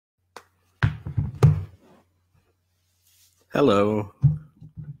Hello.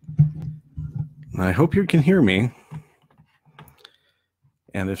 I hope you can hear me.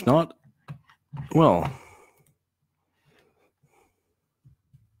 And if not, well,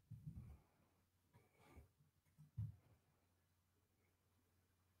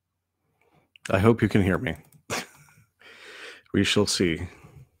 I hope you can hear me. We shall see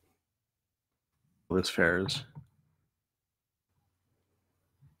how this fares.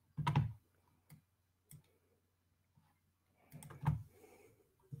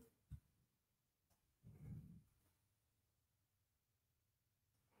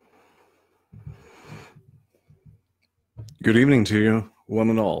 Good evening to you, one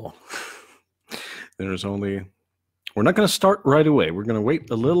and all. We're not going to start right away. We're going to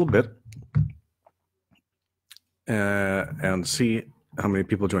wait a little bit and see how many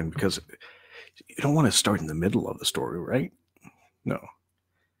people join, because you don't want to start in the middle of the story, right? No.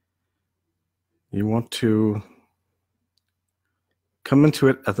 You want to come into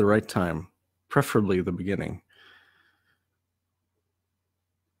it at the right time, preferably the beginning.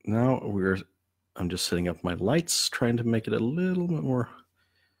 Now I'm just setting up my lights, trying to make it a little bit more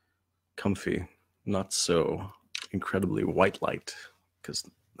comfy, not so incredibly white light, because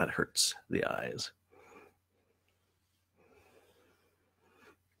that hurts the eyes.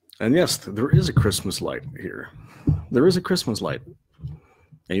 And yes, there is a Christmas light here. There is a Christmas light.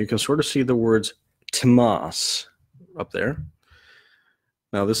 And you can sort of see the words Timas up there.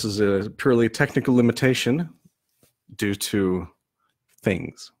 Now, this is a purely technical limitation due to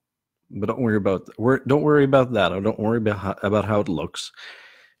things. But don't worry about that, or don't worry about how it looks.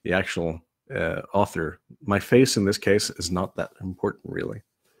 The actual author, my face in this case, is not that important, really.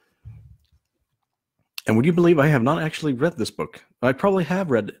 And would you believe I have not actually read this book? I probably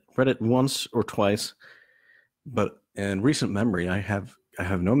have read it once or twice, but in recent memory, I have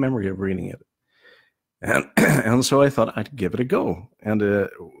no memory of reading it. And so I thought I'd give it a go. And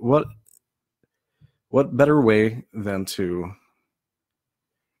what better way than to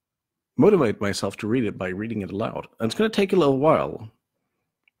motivate myself to read it by reading it aloud? And it's going to take a little while,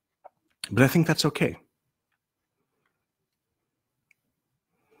 but I think that's okay.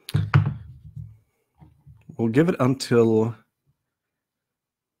 We'll give it until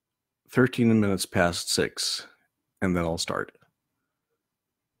 13 minutes past 6, and then I'll start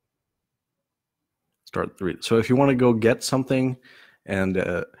the read. So if you want to go get something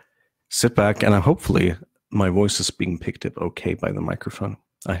and sit back, and hopefully my voice is being picked up okay by the microphone.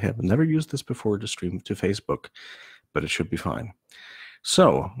 I have never used this before to stream to Facebook, but it should be fine.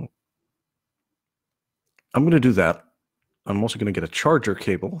 So I'm going to do that. I'm also going to get a charger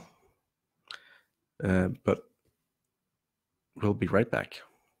cable, but we'll be right back,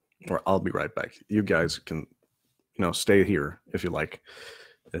 or I'll be right back. You guys can, stay here if you like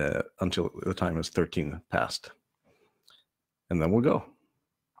until the time is 13 past, and then we'll go.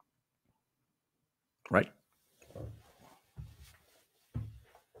 Right?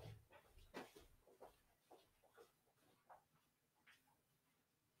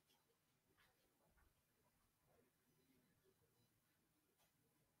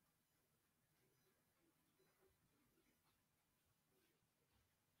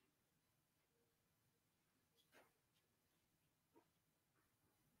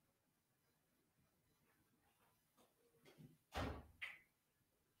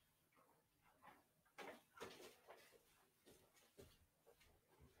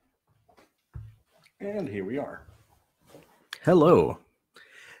 And here we are. Hello,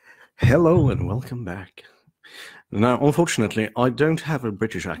 and welcome back. Now, unfortunately, I don't have a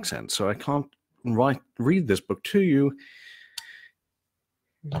British accent, so I can't read this book to you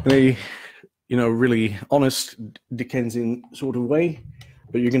in a, really honest Dickensian sort of way,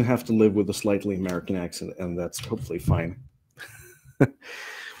 but you're going to have to live with a slightly American accent, and that's hopefully fine.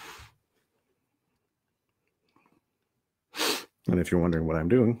 And if you're wondering what I'm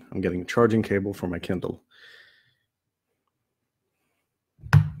doing, I'm getting a charging cable for my Kindle.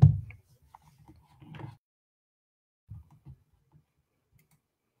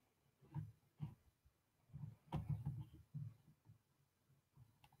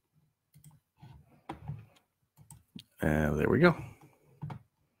 And there we go.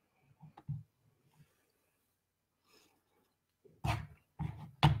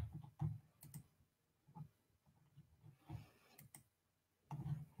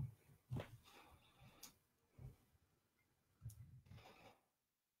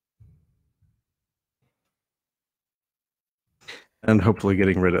 And hopefully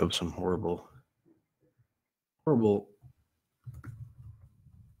getting rid of some horrible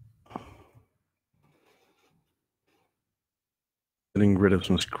getting rid of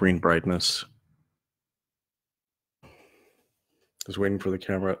some screen brightness. Just waiting for the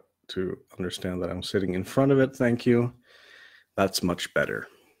camera to understand that I'm sitting in front of it. Thank you. That's much better.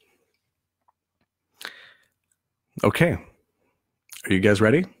 Okay. Are you guys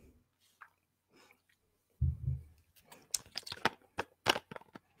ready?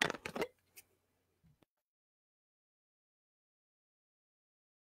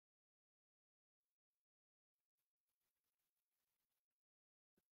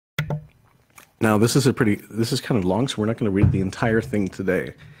 Now, this is kind of long, so we're not going to read the entire thing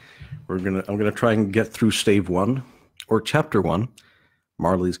today. I'm going to try and get through stave 1 or chapter 1,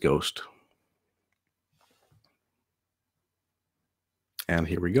 Marley's Ghost. And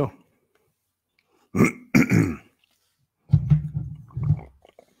here we go.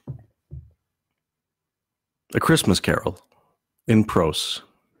 A Christmas Carol in prose.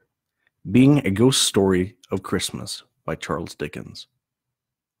 Being a Ghost Story of Christmas by Charles Dickens.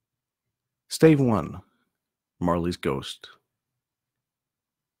 Stave 1, Marley's Ghost.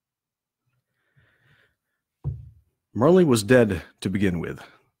 Marley was dead to begin with.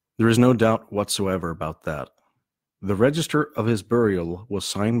 There is no doubt whatsoever about that. The register of his burial was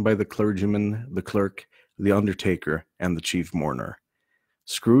signed by the clergyman, the clerk, the undertaker, and the chief mourner.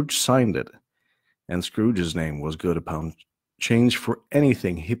 Scrooge signed it, and Scrooge's name was good upon change for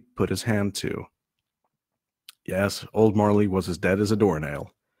anything he put his hand to. Yes, old Marley was as dead as a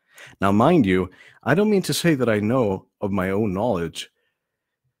doornail. Now, mind you, I don't mean to say that I know of my own knowledge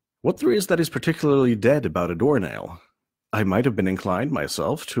what there is that is particularly dead about a doornail. I might have been inclined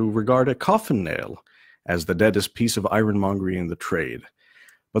myself to regard a coffin nail as the deadest piece of ironmongery in the trade.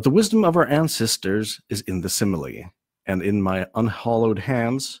 But the wisdom of our ancestors is in the simile, and in my unhallowed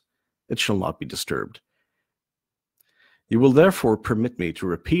hands it shall not be disturbed. You will therefore permit me to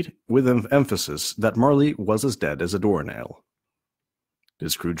repeat with emphasis that Marley was as dead as a doornail.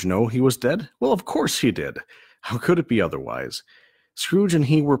 Did Scrooge know he was dead? Well, of course he did. How could it be otherwise? Scrooge and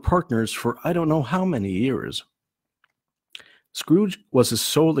he were partners for I don't know how many years. Scrooge was his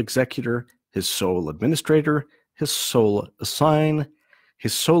sole executor, his sole administrator, his sole assign,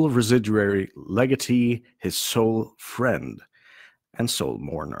 his sole residuary legatee, his sole friend, and sole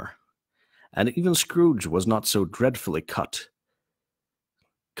mourner. And even Scrooge was not so dreadfully cut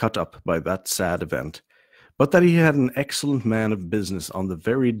up by that sad event, but that he had an excellent man of business on the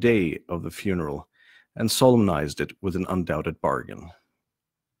very day of the funeral, and solemnized it with an undoubted bargain.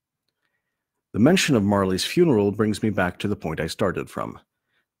 The mention of Marley's funeral brings me back to the point I started from.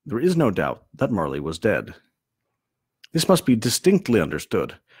 There is no doubt that Marley was dead. This must be distinctly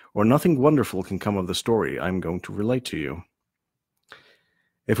understood, or nothing wonderful can come of the story I am going to relate to you.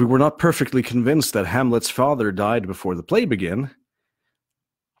 If we were not perfectly convinced that Hamlet's father died before the play began,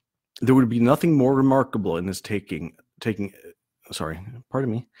 there would be nothing more remarkable in his taking a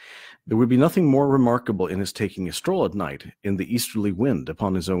stroll at night in the easterly wind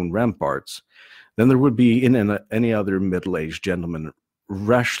upon his own ramparts than there would be in any other middle-aged gentleman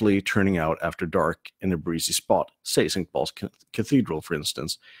rashly turning out after dark in a breezy spot, say St. Paul's Cathedral, for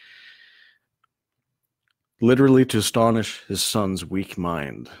instance, literally to astonish his son's weak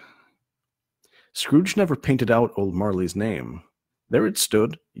mind. Scrooge never painted out old Marley's name. There it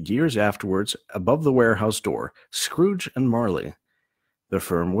stood, years afterwards, above the warehouse door, Scrooge and Marley. The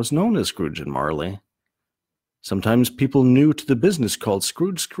firm was known as Scrooge and Marley. Sometimes people new to the business called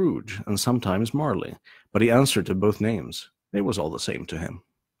Scrooge, and sometimes Marley, but he answered to both names. It was all the same to him.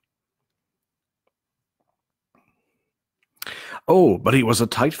 Oh, but he was a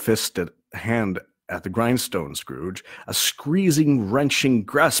tight-fisted hand at the grindstone, Scrooge, a squeezing, wrenching,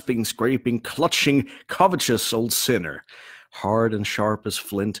 grasping, scraping, clutching, covetous old sinner, hard and sharp as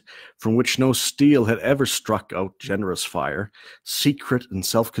flint, from which no steel had ever struck out generous fire, secret and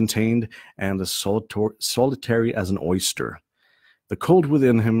self-contained, and as solitary as an oyster. The cold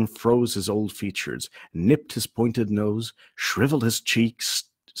within him froze his old features, nipped his pointed nose, shriveled his cheeks,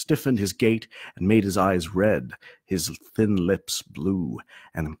 stiffened his gait, and made his eyes red, his thin lips blue,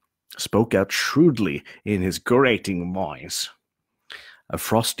 and spoke out shrewdly in his grating voice. A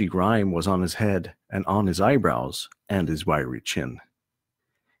frosty rime was on his head, and on his eyebrows, and his wiry chin.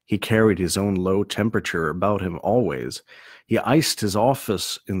 He carried his own low temperature about him always. He iced his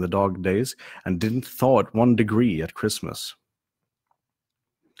office in the dog days, and didn't thaw it 1 degree at Christmas.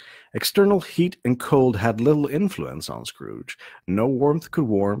 External heat and cold had little influence on Scrooge. No warmth could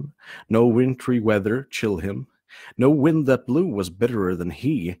warm, no wintry weather chill him. No wind that blew was bitterer than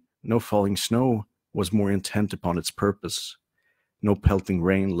he, no falling snow was more intent upon its purpose, no pelting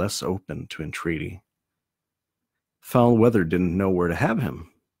rain less open to entreaty. Foul weather didn't know where to have him.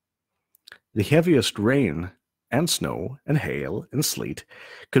 The heaviest rain and snow and hail and sleet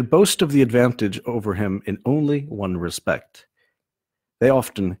could boast of the advantage over him in only one respect. They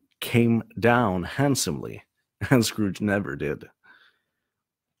often came down handsomely, and Scrooge never did.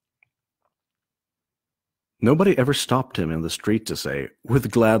 Nobody ever stopped him in the street to say,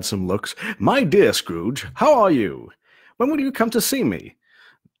 with gladsome looks, "My dear Scrooge, how are you? When will you come to see me?"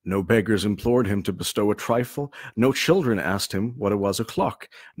 No beggars implored him to bestow a trifle. No children asked him what it was o'clock.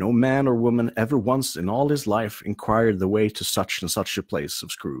 No man or woman ever once in all his life inquired the way to such and such a place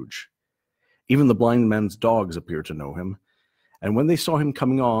of Scrooge. Even the blind man's dogs appeared to know him, and when they saw him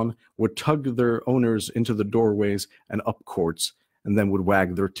coming on, would tug their owners into the doorways and up courts, and then would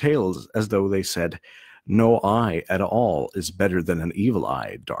wag their tails as though they said, "No eye at all is better than an evil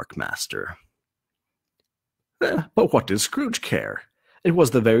eye, dark master." But what did Scrooge care? It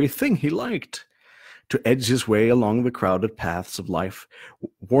was the very thing he liked. To edge his way along the crowded paths of life,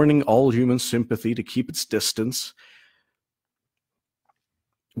 warning all human sympathy to keep its distance,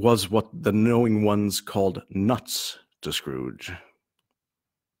 was what the knowing ones called nuts to Scrooge.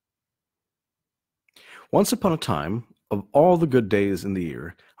 Once upon a time, of all the good days in the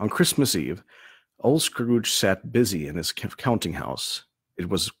year, on Christmas Eve, old Scrooge sat busy in his counting house. It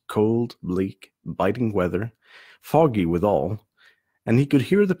was cold, bleak, biting weather, foggy withal, and he could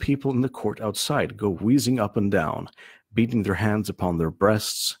hear the people in the court outside go wheezing up and down, beating their hands upon their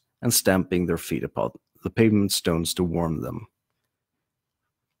breasts and stamping their feet upon the pavement stones to warm them.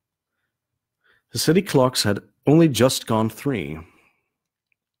 The city clocks had only just gone 3,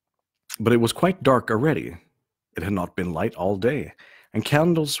 but it was quite dark already. It had not been light all day, and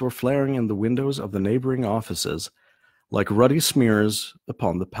candles were flaring in the windows of the neighboring offices like ruddy smears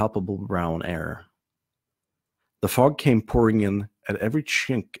upon the palpable brown air. The fog came pouring in at every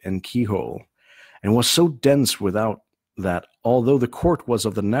chink and keyhole, and was so dense without that, although the court was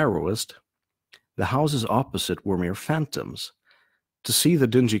of the narrowest, the houses opposite were mere phantoms. To see the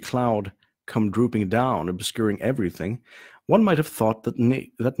dingy cloud come drooping down, obscuring everything, one might have thought that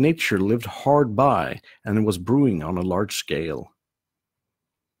that nature lived hard by and was brewing on a large scale.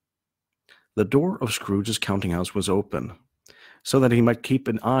 The door of Scrooge's counting-house was open, so that he might keep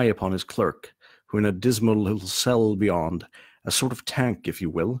an eye upon his clerk, who in a dismal little cell beyond, a sort of tank, if you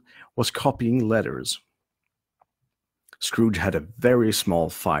will, was copying letters. Scrooge had a very small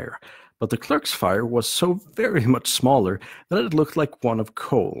fire, but the clerk's fire was so very much smaller that it looked like one of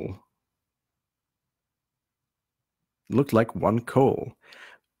coal. It looked like one coal.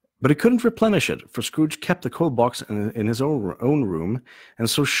 But he couldn't replenish it, for Scrooge kept the coal box in his own room, and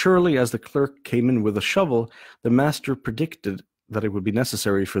so surely as the clerk came in with a shovel, the master predicted that it would be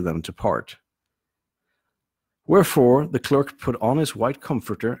necessary for them to part. Wherefore the clerk put on his white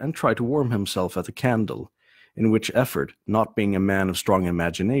comforter and tried to warm himself at the candle, in which effort, not being a man of strong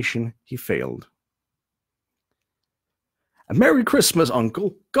imagination, he failed. "A Merry Christmas,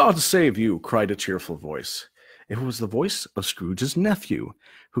 Uncle! God save you!" cried a cheerful voice. It was the voice of Scrooge's nephew,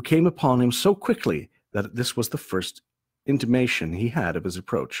 who came upon him so quickly that this was the first intimation he had of his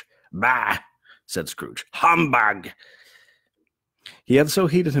approach. "Bah!" said Scrooge. "Humbug!" He had so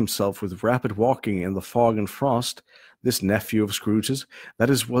heated himself with rapid walking in the fog and frost, this nephew of Scrooge's, that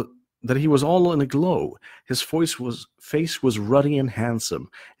he was all in a glow. His face was ruddy and handsome,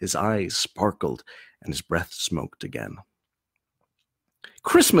 his eyes sparkled, and his breath smoked again.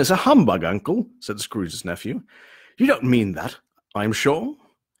 "Christmas a humbug, Uncle," said Scrooge's nephew. "You don't mean that, I'm sure."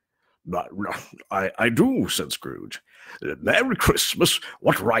 I do," said Scrooge. "Merry Christmas!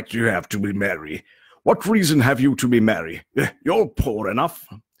 What right do you have to be merry? What reason have you to be merry? You're poor enough."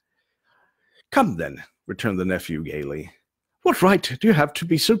 "Come then," returned the nephew gaily. "What right do you have to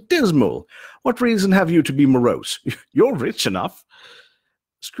be so dismal? What reason have you to be morose? You're rich enough."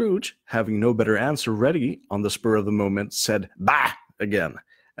 Scrooge, having no better answer ready on the spur of the moment, said "Bah!" again,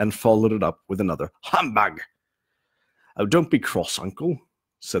 and followed it up with another "Humbug!" "Oh, don't be cross, Uncle,"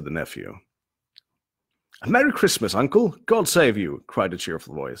 said the nephew. "A Merry Christmas, Uncle! God save you!" cried a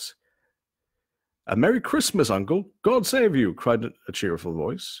cheerful voice. "A Merry Christmas, Uncle! God save you!" cried a cheerful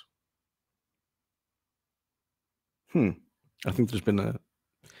voice. I think there's been a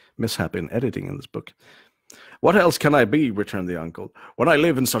mishap in editing in this book. "What else can I be," returned the uncle, "when I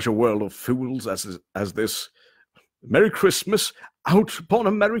live in such a world of fools as this? Merry Christmas! Out upon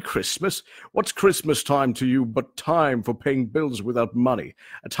a Merry Christmas! What's Christmas time to you but time for paying bills without money,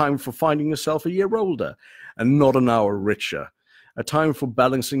 a time for finding yourself a year older and not an hour richer, a time for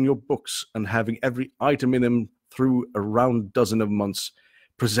balancing your books and having every item in them through a round dozen of months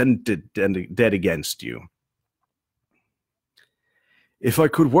presented dead against you." "If I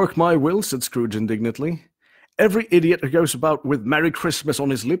could work my will," said Scrooge indignantly, "every idiot who goes about with Merry Christmas on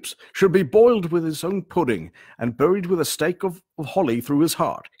his lips should be boiled with his own pudding and buried with a stake of holly through his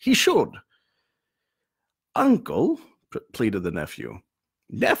heart. He should." "Uncle," pleaded the nephew,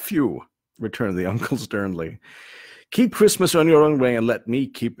 Nephew, returned the uncle sternly, keep Christmas on your own way and let me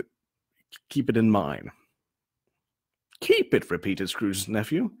keep it in mine. Keep it, repeated Scrooge's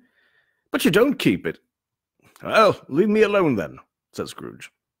nephew. But you don't keep it. Well, leave me alone then, said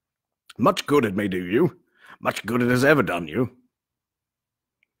Scrooge. Much good it may do you. Much good it has ever done you.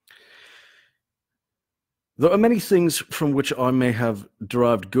 There are many things from which I may have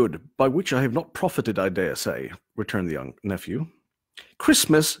derived good, by which I have not profited, I dare say, returned the young nephew.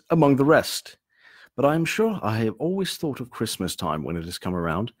 Christmas among the rest. But I am sure I have always thought of Christmas time when it has come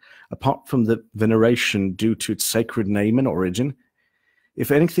around, apart from the veneration due to its sacred name and origin, if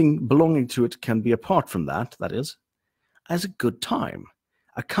anything belonging to it can be apart from that is, as a good time,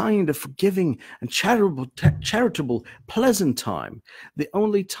 a kind of forgiving and charitable, pleasant time, the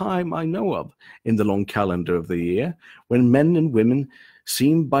only time I know of in the long calendar of the year, when men and women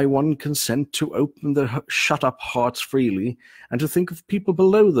seem by one consent to open their shut-up hearts freely, and to think of people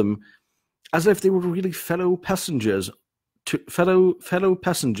below them as if they were really fellow passengers to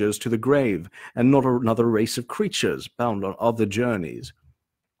the grave, and not another race of creatures bound on other journeys.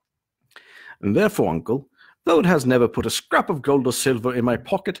 And therefore, uncle, though it has never put a scrap of gold or silver in my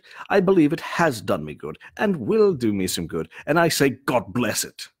pocket, I believe it has done me good, and will do me some good, and I say God bless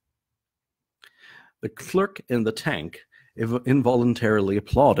it. The clerk in the tank involuntarily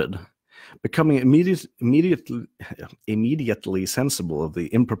applauded. Becoming immediately sensible of the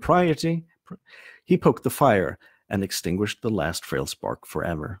impropriety, he poked the fire and extinguished the last frail spark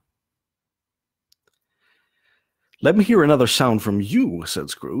forever. Let me hear another sound from you, said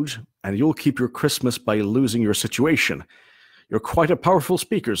Scrooge, and you'll keep your Christmas by losing your situation. You're quite a powerful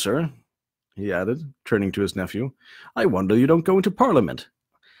speaker, sir, he added, turning to his nephew. I wonder you don't go into Parliament.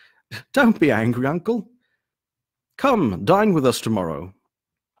 Don't be angry, uncle. Come, dine with us tomorrow.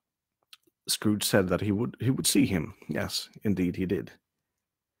 Scrooge said that he would see him. Yes, indeed he did.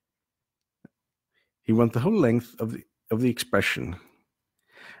 He went the whole length of the expression,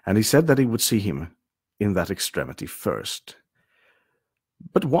 and he said that he would see him in that extremity first.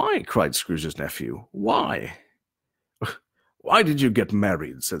 But why? Cried Scrooge's nephew. Why? Why did you get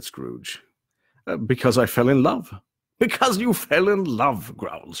married? Said Scrooge. Because I fell in love. Because you fell in love,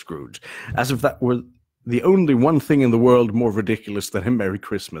 growled Scrooge, as if that were the only one thing in the world more ridiculous than a Merry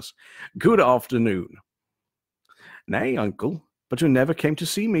Christmas. Good afternoon. Nay, uncle, but you never came to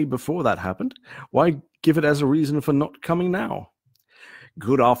see me before that happened. Why give it as a reason for not coming now?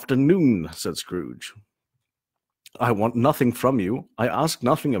 Good afternoon, said Scrooge. I want nothing from you. I ask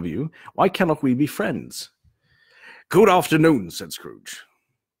nothing of you. Why cannot we be friends? Good afternoon, said Scrooge.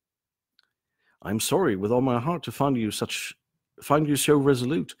 I'm sorry with all my heart to find you so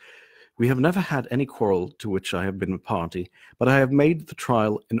resolute. We have never had any quarrel to which I have been a party, but I have made the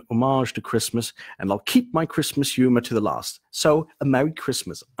trial in homage to Christmas, and I'll keep my Christmas humor to the last. So, a Merry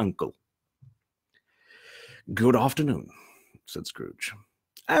Christmas, uncle. Good afternoon, said Scrooge,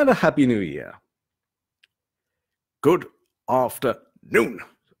 and a Happy New Year. Good afternoon,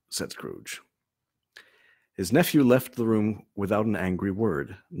 said Scrooge. His nephew left the room without an angry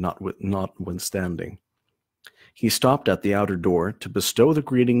word, notwithstanding. He stopped at the outer door to bestow the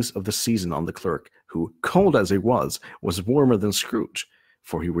greetings of the season on the clerk, who, cold as he was warmer than Scrooge,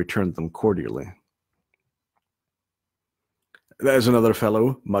 for he returned them cordially. There's another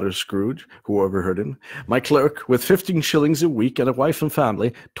fellow, muttered Scrooge, who overheard him. My clerk, with 15 shillings a week and a wife and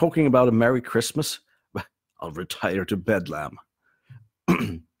family, talking about a Merry Christmas. I'll retire to Bedlam.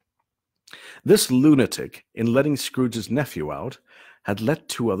 This lunatic, in letting Scrooge's nephew out, had let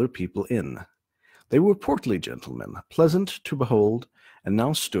 2 other people in. They were portly gentlemen, pleasant to behold, and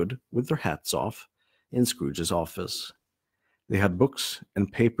now stood, with their hats off, in Scrooge's office. They had books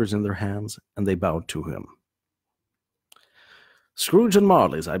and papers in their hands, and they bowed to him. Scrooge and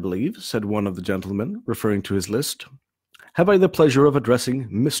Marley's, I believe, said one of the gentlemen, referring to his list. Have I the pleasure of addressing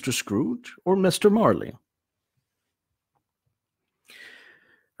Mr. Scrooge or Mr. Marley?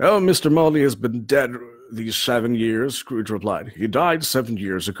 Oh, Mr. Marley has been dead these 7 years, Scrooge replied. He died 7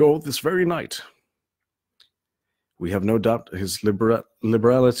 years ago this very night. We have no doubt his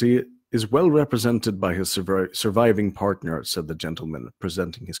liberality is well represented by his surviving partner, said the gentleman,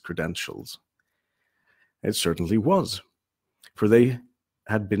 presenting his credentials. It certainly was, for they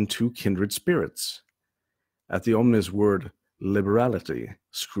had been 2 kindred spirits. At the ominous word liberality,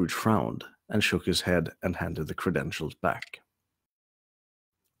 Scrooge frowned and shook his head and handed the credentials back.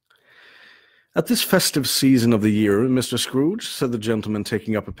 At this festive season of the year, Mr. Scrooge, said the gentleman,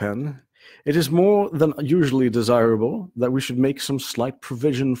 taking up a pen, it is more than usually desirable that we should make some slight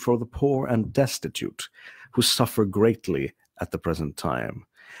provision for the poor and destitute, who suffer greatly at the present time,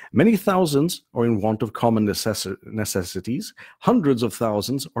 Many thousands are in want of common necessities. Hundreds of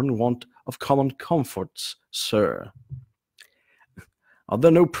thousands are in want of common comforts, sir. Are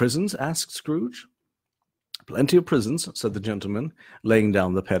there no prisons? Asked Scrooge. Plenty of prisons, said the gentleman, laying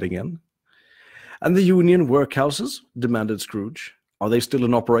down the pet again. And the union workhouses? Demanded Scrooge. Are they still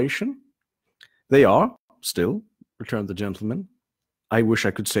in operation? They are, still, returned the gentleman. I wish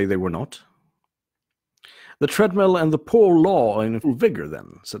I could say they were not. The treadmill and the poor law are in full vigor,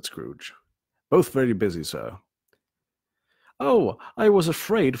 then, said Scrooge. Both very busy, sir. Oh, I was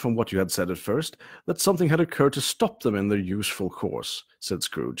afraid, from what you had said at first, that something had occurred to stop them in their useful course, said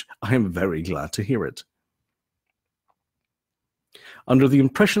Scrooge. I am very glad to hear it. Under the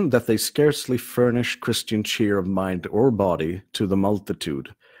impression that they scarcely furnish Christian cheer of mind or body to the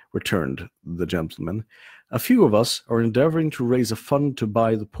multitude, returned the gentleman, a few of us are endeavoring to raise a fund to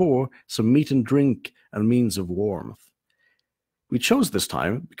buy the poor some meat and drink and means of warmth. We chose this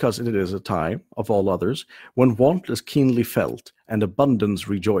time because it is a time, of all others, when want is keenly felt and abundance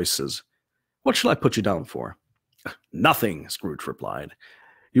rejoices. What shall I put you down for? Nothing, Scrooge replied.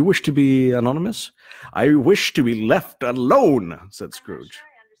 You wish to be anonymous? I wish to be left alone, said Scrooge.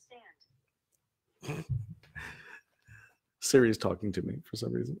 I'm not sure I understand. Siri's talking to me for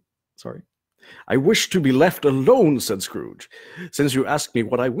some reason. Sorry. I wish to be left alone, said Scrooge. Since you ask me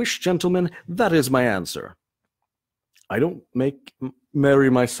what I wish, gentlemen, that is my answer. I don't make merry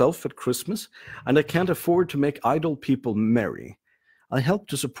myself at Christmas, and I can't afford to make idle people merry. I help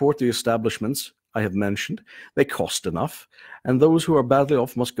to support the establishments I have mentioned. They cost enough, and those who are badly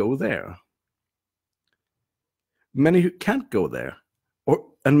off must go there. Many who can't go there,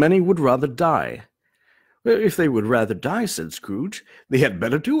 and many would rather die. Well, if they would rather die, said Scrooge, they had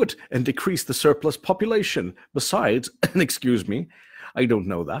better do it and decrease the surplus population. Besides, excuse me, I don't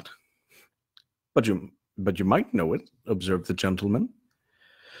know that. But you might know it, observed the gentleman.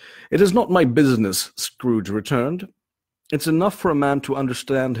 It is not my business, Scrooge returned. It's enough for a man to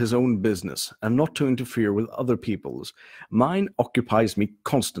understand his own business and not to interfere with other people's. Mine occupies me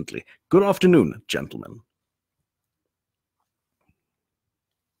constantly. Good afternoon, gentlemen.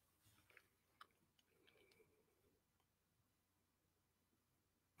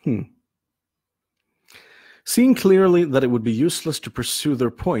 Seeing clearly that it would be useless to pursue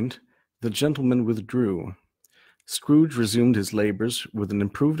their point, the gentleman withdrew. Scrooge resumed his labors with an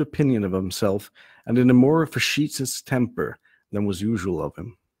improved opinion of himself and in a more facetious temper than was usual of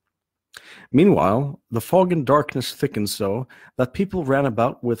him. Meanwhile, the fog and darkness thickened so that people ran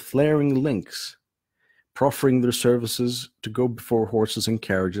about with flaring links, proffering their services to go before horses and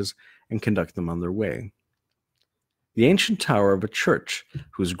carriages and conduct them on their way. The ancient tower of a church,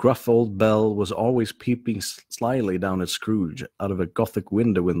 whose gruff old bell was always peeping slyly down at Scrooge out of a Gothic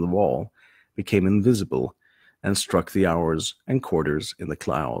window in the wall, became invisible and struck the hours and quarters in the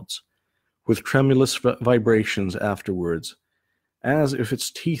clouds, with tremulous vibrations afterwards, as if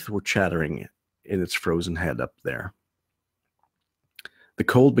its teeth were chattering in its frozen head up there. The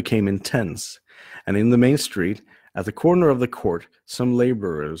cold became intense, and in the main street, at the corner of the court, some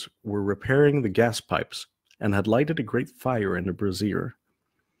laborers were repairing the gas pipes and had lighted a great fire in a brazier,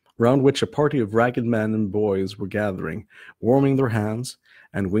 round which a party of ragged men and boys were gathering, warming their hands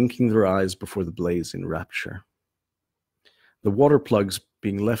and winking their eyes before the blaze in rapture. The water plugs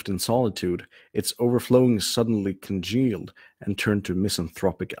being left in solitude, its overflowing suddenly congealed and turned to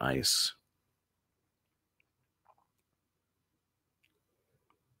misanthropic ice.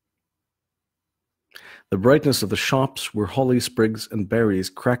 The brightness of the shops where holly sprigs and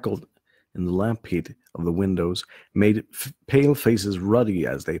berries crackled in the lamp heat of the windows made pale faces ruddy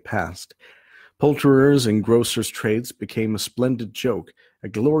as they passed. Poulterers' and grocers' trades became a splendid joke, a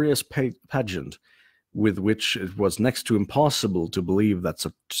glorious pageant, with which it was next to impossible to believe that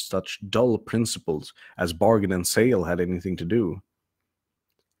such dull principles as bargain and sale had anything to do.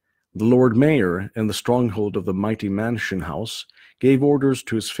 The Lord Mayor, in the stronghold of the mighty mansion house, gave orders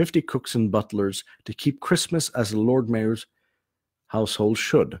to his 50 cooks and butlers to keep Christmas as the Lord Mayor's household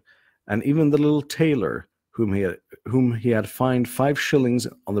should, and even the little tailor, whom he had fined 5 shillings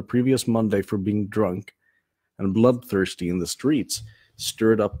on the previous Monday for being drunk and bloodthirsty in the streets,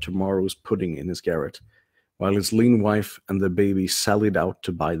 stirred up tomorrow's pudding in his garret, while his lean wife and the baby sallied out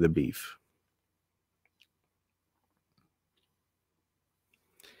to buy the beef.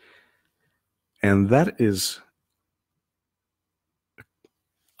 And that is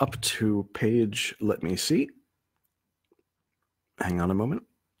up to page, let me see. Hang on a moment.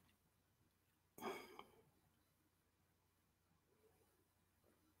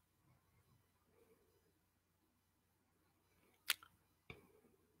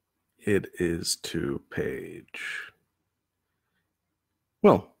 It is to page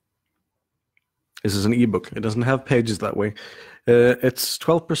Well, this is an ebook. It doesn't have pages that way. It's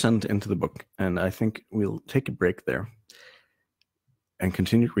 12% into the book, and I think we'll take a break there and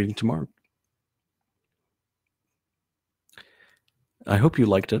continue reading tomorrow. I hope you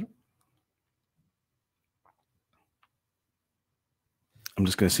liked it. I'm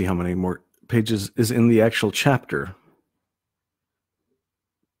just going to see how many more pages is in the actual chapter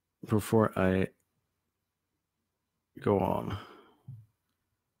before I go on.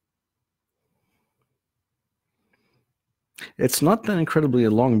 It's not that incredibly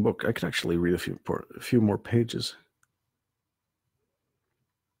a long book. I could actually read a few more pages.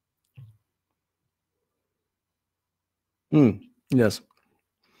 Yes.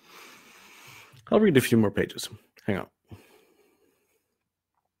 I'll read a few more pages. Hang on.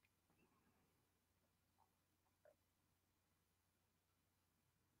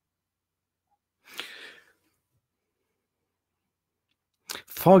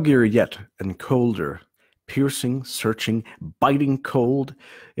 Foggier yet and colder, piercing, searching, biting cold,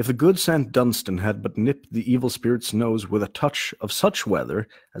 if the good St. Dunstan had but nipped the evil spirit's nose with a touch of such weather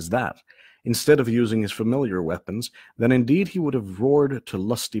as that, instead of using his familiar weapons, then indeed he would have roared to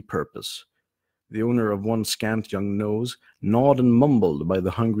lusty purpose. The owner of one scant young nose, gnawed and mumbled by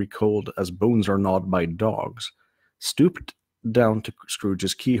the hungry cold as bones are gnawed by dogs, stooped down to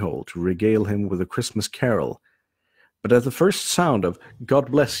Scrooge's keyhole to regale him with a Christmas carol. But at the first sound of "God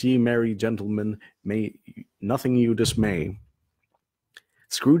bless ye, merry gentlemen, may nothing you dismay,"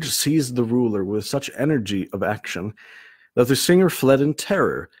 Scrooge seized the ruler with such energy of action that the singer fled in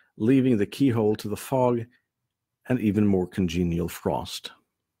terror, leaving the keyhole to the fog and even more congenial frost.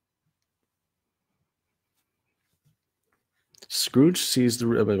 Scrooge seized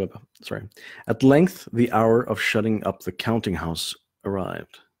the... At length the hour of shutting up the counting-house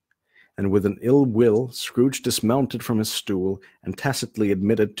arrived, and with an ill will Scrooge dismounted from his stool and tacitly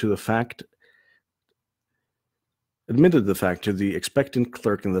admitted the fact to the expectant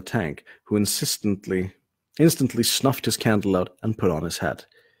clerk in the tank, who instantly snuffed his candle out and put on his hat.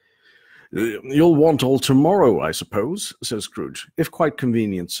 "You'll want all tomorrow, I suppose," said Scrooge, "if quite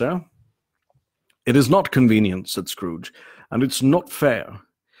convenient, sir." "It is not convenient," said Scrooge, "and it's not fair.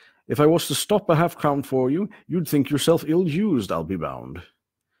 If I was to stop a half-crown for you, you'd think yourself ill-used, I'll be bound."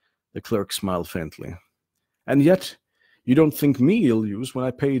 The clerk smiled faintly. "And yet, you don't think me ill-used when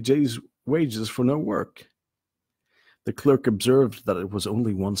I pay Jay's wages for no work." The clerk observed that it was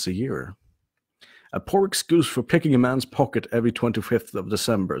only once a year. "A poor excuse for picking a man's pocket every 25th of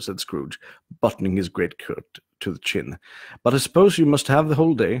December," said Scrooge, buttoning his greatcoat to the chin. "But I suppose you must have the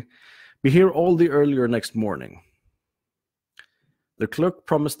whole day. Be here all the earlier next morning." The clerk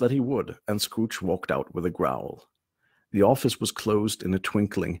promised that he would, and Scrooge walked out with a growl. The office was closed in a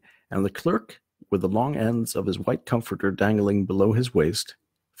twinkling, and the clerk, with the long ends of his white comforter dangling below his waist,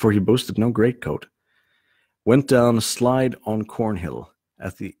 for he boasted no greatcoat, went down a slide on Cornhill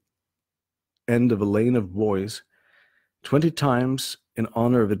at the end of a lane of boys 20 times in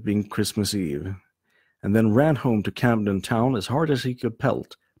honor of it being Christmas Eve, and then ran home to Camden Town as hard as he could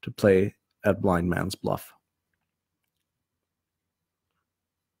pelt to play at Blind Man's Bluff.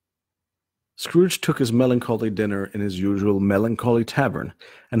 Scrooge took his melancholy dinner in his usual melancholy tavern,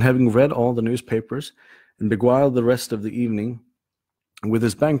 and having read all the newspapers, and beguiled the rest of the evening with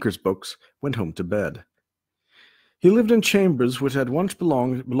his banker's books, went home to bed. He lived in chambers which had once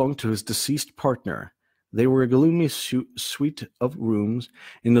belonged to his deceased partner. They were a gloomy suite of rooms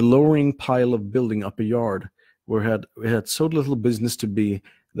in a lowering pile of building up a yard, where it had so little business to be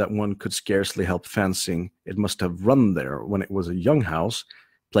that one could scarcely help fancying it must have run there when it was a young house,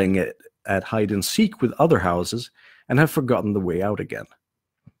 playing it at hide-and-seek with other houses, and have forgotten the way out again.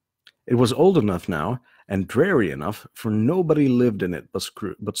 It was old enough now, and dreary enough, for nobody lived in it but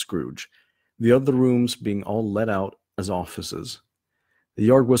Scrooge, the other rooms being all let out as offices. The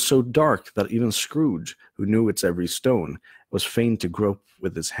yard was so dark that even Scrooge, who knew its every stone, was fain to grope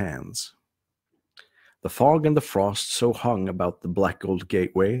with his hands. The fog and the frost so hung about the black old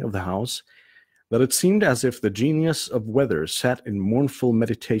gateway of the house that it seemed as if the genius of weather sat in mournful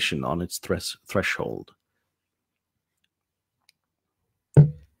meditation on its threshold.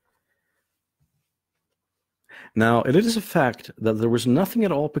 Now, it is a fact that there was nothing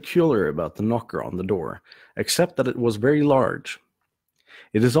at all peculiar about the knocker on the door, except that it was very large.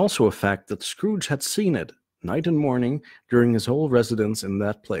 It is also a fact that Scrooge had seen it, night and morning, during his whole residence in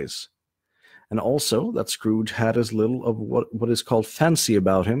that place, and also that Scrooge had as little of what is called fancy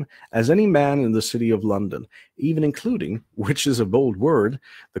about him as any man in the city of London, even including, which is a bold word,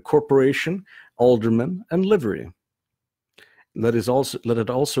 the corporation, aldermen, and livery. Let it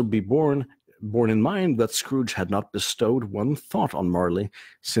also be borne borne in mind that Scrooge had not bestowed one thought on Marley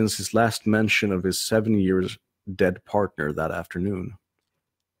since his last mention of his 7 years dead partner that afternoon.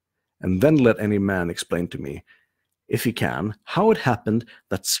 And then let any man explain to me, if he can, how it happened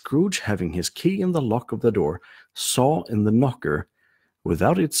that Scrooge, having his key in the lock of the door, saw in the knocker,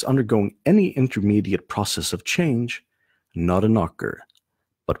 without its undergoing any intermediate process of change, not a knocker,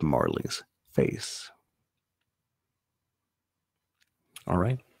 but Marley's face. All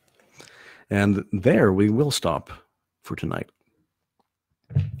right. And there we will stop for tonight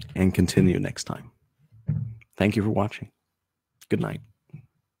and continue next time. Thank you for watching. Good night.